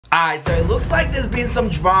Alright, so it looks like there's been some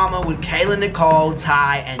drama with Kayla Nicole,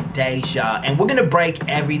 Ty, and Deja, and we're gonna break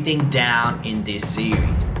everything down in this series.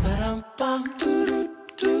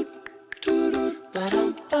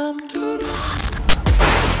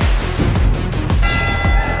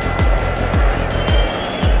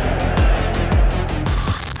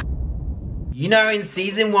 You know, in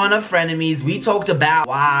season 1 of Frenemies, we talked about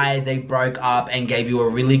why they broke up and gave you a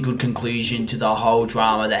really good conclusion to the whole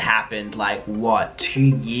drama that happened, like, what, 2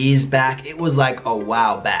 years back? It was like a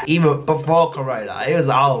while back. Even before Corona, it was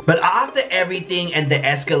old. But after everything and the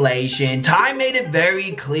escalation, Ty made it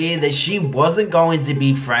very clear that she wasn't going to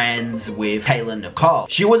be friends with Kayla Nicole.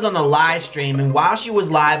 She was on a live stream, and while she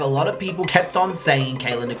was live, a lot of people kept on saying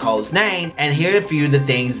Kayla Nicole's name, and here are a few of the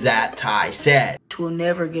things that Ty said. Will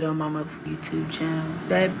never get on my mother YouTube channel.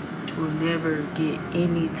 That bitch will never get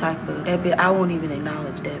any type of that bitch. I won't even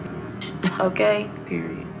acknowledge that bitch. Okay?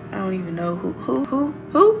 Period. I don't even know who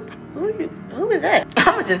is that?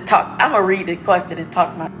 I'ma just talk. I'ma read the question and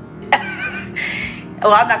talk my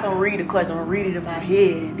well, I'm not gonna read the question, I'm gonna read it in my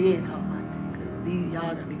head and then talk my because these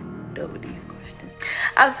y'all got me f***ed up with these questions.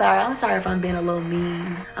 I'm sorry if I'm being a little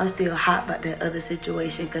mean. I'm still hot about that other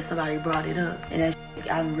situation because somebody brought it up. And that's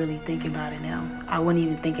I'm really thinking about it now. I wasn't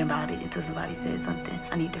even thinking about it until somebody said something.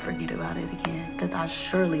 I need to forget about it again because I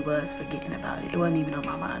surely was forgetting about it. It wasn't even on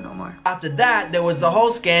my mind no more. After that, there was the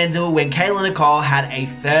whole scandal when Kayla Nicole had a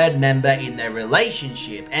third member in their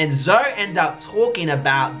relationship, and Zoe ended up talking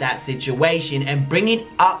about that situation and bringing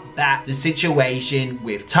up back the situation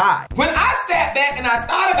with Ty. When I sat back and I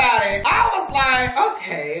thought about it, I was like,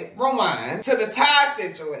 okay, rewind to the Ty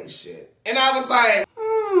situation. And I was like,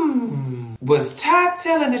 was Ty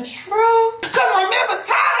telling the truth? Because remember,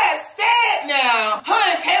 Ty had said now, her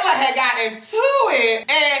and Kayla had gotten into it,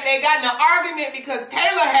 and they got in an argument because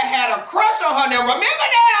Kayla had a crush on her. Now, remember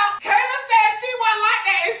now, Kayla said she wasn't like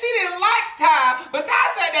that and she didn't like Ty, but Ty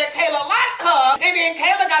said that Kayla liked her, and then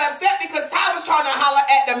Kayla got upset because Ty was trying to holler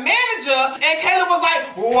at the manager, and Kayla was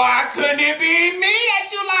like, why couldn't it be me that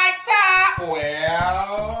you like Ty? Well,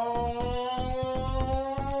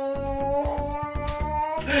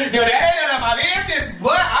 yo, that ain't none of my business,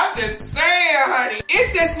 but I'm just saying, honey.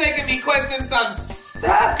 It's just making me question some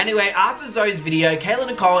stuff. Anyway, after Zoe's video, Kayla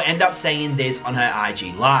Nicole ended up saying this on her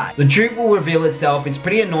IG Live. The truth will reveal itself. It's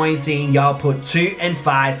pretty annoying seeing y'all put 2 and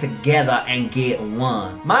 5 together and get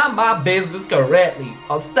 1. Mind my business correctly,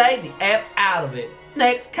 or stay the F out of it.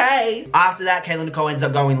 Next case. After that, Kayla Nicole ends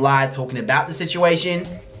up going live talking about the situation.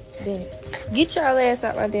 Get y'all ass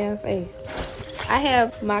out my damn face. I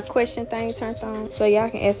have my question thing turned on so y'all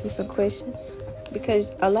can ask me some questions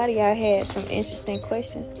because a lot of y'all had some interesting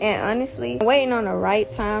questions. And honestly, I'm waiting on the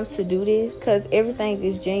right time to do this because everything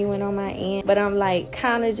is genuine on my end. But I'm like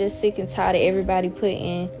kind of just sick and tired of everybody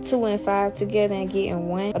putting 2 and 5 together and getting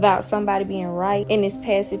 1 about somebody being right in this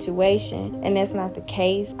past situation. And that's not the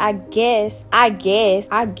case. I guess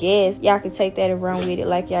y'all can take that and run with it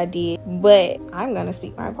like y'all did. But I'm going to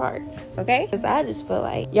speak my parts, okay? Because I just feel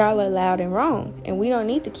like y'all are loud and wrong. And we don't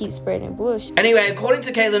need to keep spreading bullshit. Anyway, according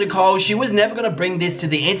to Kayla Nicole, she was never going to bring this to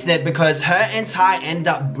the internet because her and Ty end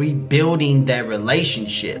up rebuilding their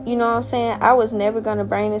relationship. You know what I'm saying? I was never gonna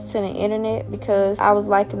bring this to the internet because I was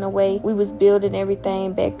liking the way we was building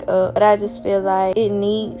everything back up. But I just feel like it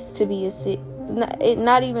needs to be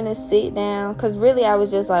not even a sit down, because really I was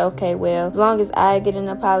just like, okay, well, as long as I get an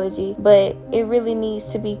apology, but it really needs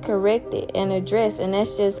to be corrected and addressed, and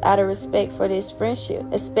that's just out of respect for this friendship,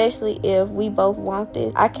 especially if we both want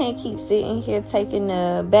this. I can't keep sitting here taking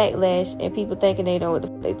the backlash and people thinking they know what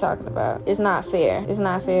the f they talking about. It's not fair. It's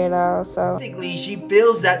not fair at all. So basically, she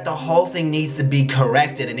feels that the whole thing needs to be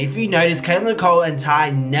corrected, and if you notice, Kayla Nicole and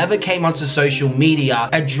Ty never came onto social media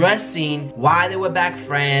addressing why they were back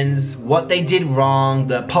friends, what they did wrong,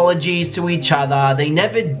 the apologies to each other. They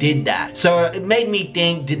never did that. So it made me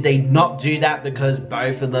think, did they not do that because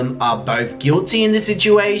both of them are both guilty in the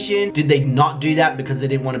situation? Did they not do that because they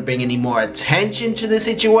didn't want to bring any more attention to the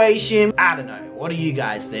situation? I don't know. What do you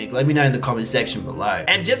guys think? Let me know in the comment section below.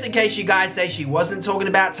 And just in case you guys say she wasn't talking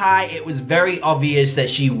about Ty, it was very obvious that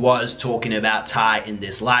she was talking about Ty in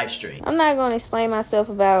this live stream. I'm not going to explain myself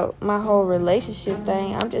about my whole relationship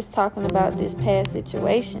thing. I'm just talking about this past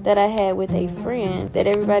situation that I had with a friend that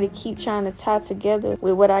everybody keep trying to tie together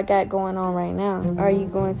with what I got going on right now. Are you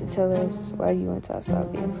going to tell us why you and Ty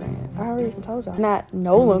stopped being friends? I already told y'all. Not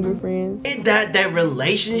no longer friends. That their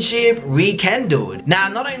relationship rekindled. Now,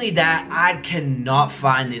 not only that, I cannot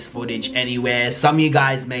find this footage anywhere. Some of you guys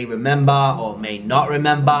guys may remember or may not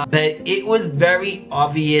remember, but it was very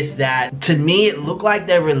obvious that, to me, it looked like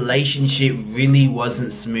their relationship really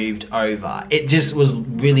wasn't smoothed over. It just was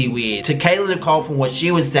really weird. To Kayla Nicole, from what she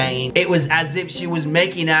was saying, it was as if she was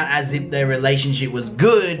making out as if their relationship was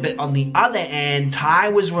good, but on the other end, Ty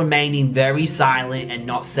was remaining very silent and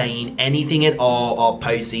not saying anything at all or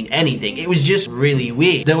posting anything. It was just really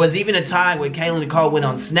weird. There was even a time where Kayla Nicole went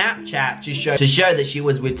on Snapchat to show that she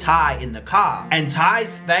was with Ty in the car, and Ty's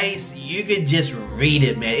face, you could just read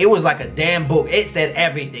it, man. It was like a damn book. It said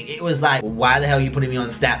everything. It was like, why the hell are you putting me on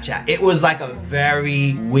Snapchat? It was like a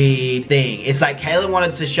very weird thing. It's like Kayla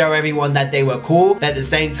wanted to show everyone that they were cool, but at the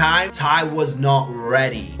same time, Ty was not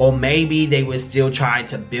ready. Or maybe they were still trying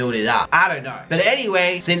to build it up. I don't know. But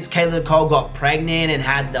anyway, since Kayla Nicole got pregnant and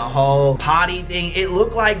had the whole party thing, it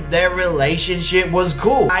looked like their relationship was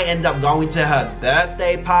cool. I ended up going to her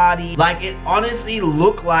birthday party. Like, it honestly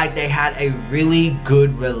looked like they had a really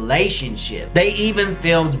good relationship. They even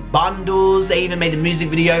filmed Bundles. They even made a music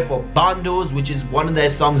video for Bundles, which is one of their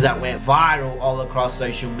songs that went viral all across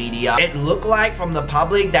social media. It looked like from the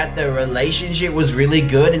public that the relationship was really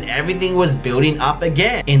good and everything was building up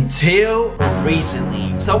again, until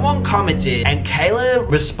recently. Someone commented and Kayla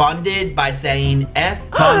responded by saying F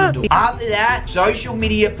Bundle. After that, social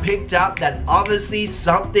media picked up that obviously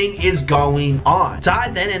something is going on. Ty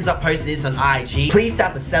then ends up posting this on IG. Please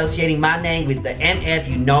stop associating my name with the MF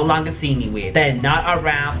you no longer see me with. They're not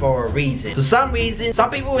around for a reason. For some reason,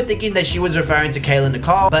 some people were thinking that she was referring to Kayla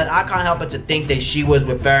Nicole, but I can't help but to think that she was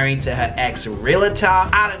referring to her ex-realtor.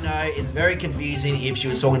 I don't know, it's very confusing if she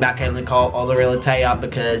was talking about Kayla Nicole or the realtor,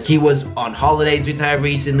 because he was on holidays with her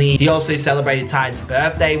recently. He also celebrated Ty's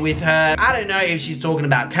birthday with her. I don't know if she's talking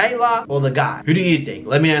about Kayla or the guy. Who do you think?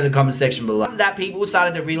 Let me know in the comment section below. After that, people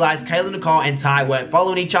started to realize Kayla Nicole and Ty weren't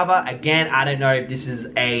following each other. Again, I don't know if this is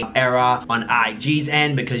a error on IG's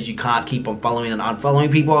end, because you can't keep on following and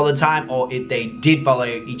unfollowing people all the time, or if they did follow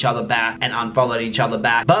each other back and unfollowed each other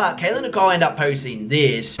back. But Kayla Nicole ended up posting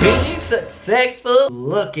this: being successful,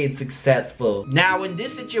 looking successful. Now, when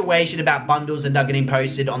this situation about Bundles ended up getting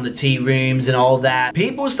posted on the tea rooms and all that,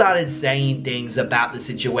 people started saying things about the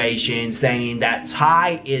situation, saying that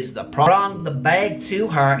Ty is the problem. Brought the bag to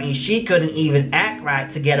her and she couldn't even act right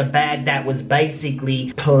to get a bag that was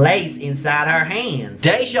basically placed inside her hands.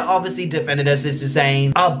 Daisha obviously defended her sister,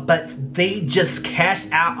 saying, oh, but they just cashed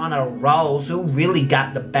out on a rose. Who really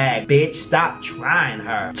got the bag, bitch? Stop trying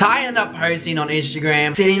her. Ty ended up posting on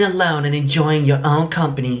Instagram, sitting alone and enjoying your own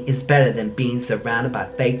company is better than being surrounded by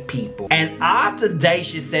fake people. And after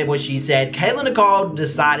Daisha said what she said, Kayla Nicole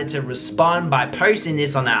decided to respond by posting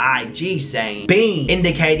this on her IG, saying,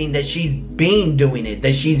 indicating that she's been doing it,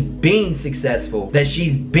 that she's been successful, that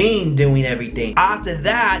she's been doing everything. After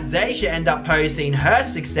that, Daisha ended up posting her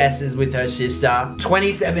successes with her sister.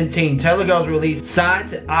 2017, Taylor Girls released Signed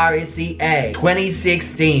to RCA.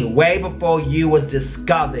 2016, way before you was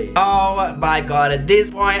discovered. Oh my god, at this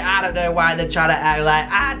point, I don't know why they try to act like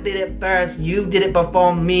I did it first, you did it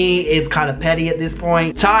before me. It's kind of petty at this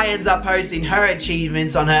point. Ty ends up posting her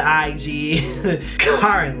achievements on her IG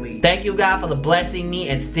currently. Thank you God for blessing me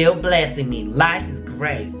and still blessing me. Life is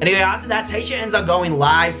great. Anyway, after that, Tasha ends up going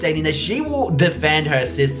live stating that she will defend her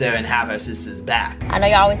sister and have her sister's back. I know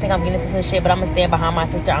y'all always think I'm getting into some shit, but I'm gonna stand behind my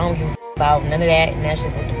sister. I don't give a about none of that, and that's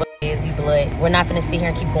just what the fuck is. We blood. We're not finna sit here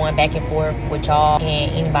and keep going back and forth with y'all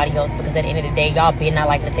and anybody else, because at the end of the day, y'all been not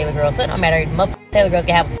liking the Taylor Girls. So it don't matter. Motherfucking Taylor Girls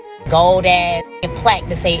can have a gold ass and plaque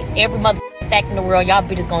to say every motherfucking fact in the world. Y'all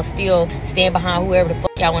bitches gonna still stand behind whoever the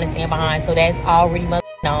fuck y'all wanna stand behind. So that's already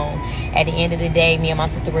known. At the end of the day, me and my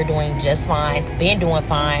sister were doing just fine. Been doing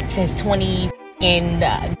fine since 20 and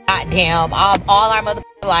goddamn all our motherfucking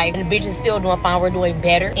life. And the bitch is still doing fine. We're doing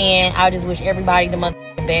better. And I just wish everybody the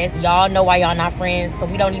motherfucking best. Y'all know why y'all not friends, so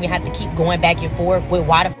we don't even have to keep going back and forth with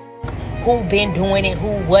why the who been doing it, who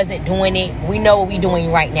wasn't doing it. We know what we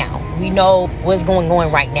doing right now. We know what's going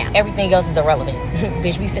on right now. Everything else is irrelevant.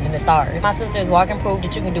 Bitch, we sitting in the stars. My sister is walking proof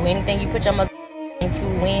that you can do anything you put your mother into.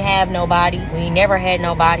 We ain't have nobody. We ain't never had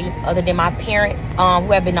nobody other than my parents,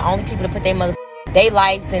 who have been the only people to put their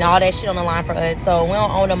lives and all that shit on the line for us. So we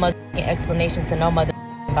don't owe no motherfucking explanation to no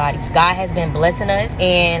motherfucking body. God has been blessing us,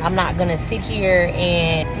 and I'm not gonna sit here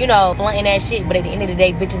and, you know, flaunting that shit, but at the end of the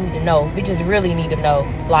day, bitches need to know. Bitches really need to know.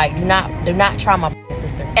 Like, do not try my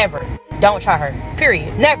sister. Ever. Don't try her.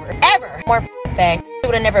 Period. Never. Ever. More fact, it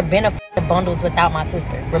would have never been a bundles without my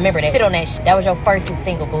sister. Remember that. Sit on that shit. That was your first and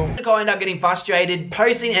single, boo. Nicole ended up getting frustrated,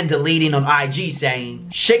 posting and deleting on IG saying,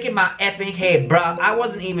 shaking my effing head, bruh. I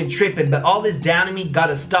wasn't even tripping, but all this down to me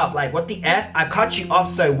gotta stop. Like, what the F? I cut you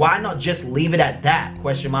off, so why not just leave it at that?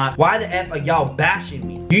 Question mark. Why the F are y'all bashing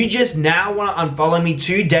me? You just now wanna unfollow me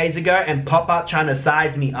 2 days ago and pop up trying to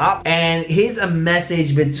size me up? And here's a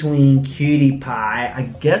message between Cutie Pie. I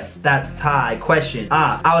guess that's Ty. Question.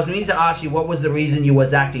 Ask. I was meaning to ask you what was the reason you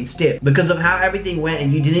was acting stiff. Because of how everything went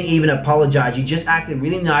and you didn't even apologize. You just acted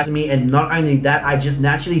really nice to me, and not only that, I just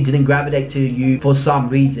naturally didn't gravitate to you for some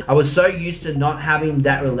reason. I was so used to not having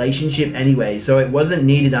that relationship anyway, so it wasn't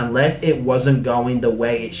needed unless it wasn't going the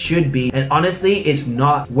way it should be. And honestly, it's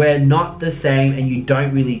not. We're not the same and you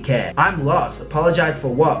don't really care. I'm lost. Apologize for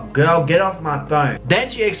what? Girl, get off my phone. Then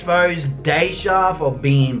she exposed Daisha for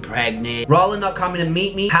being pregnant. Roland not coming to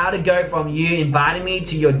meet me. How to go from you inviting me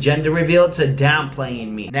to your gender reveal to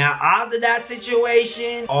downplaying me. Now, after that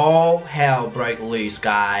situation, all hell broke loose,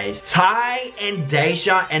 guys. Ty and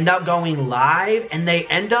Daisha end up going live and they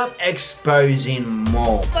end up exposing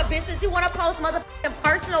more. But bitch, since you wanna post motherfucking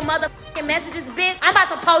personal motherfucking messages, bitch, I'm about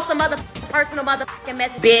to post a motherfucking personal motherfucking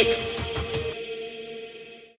message, bitch.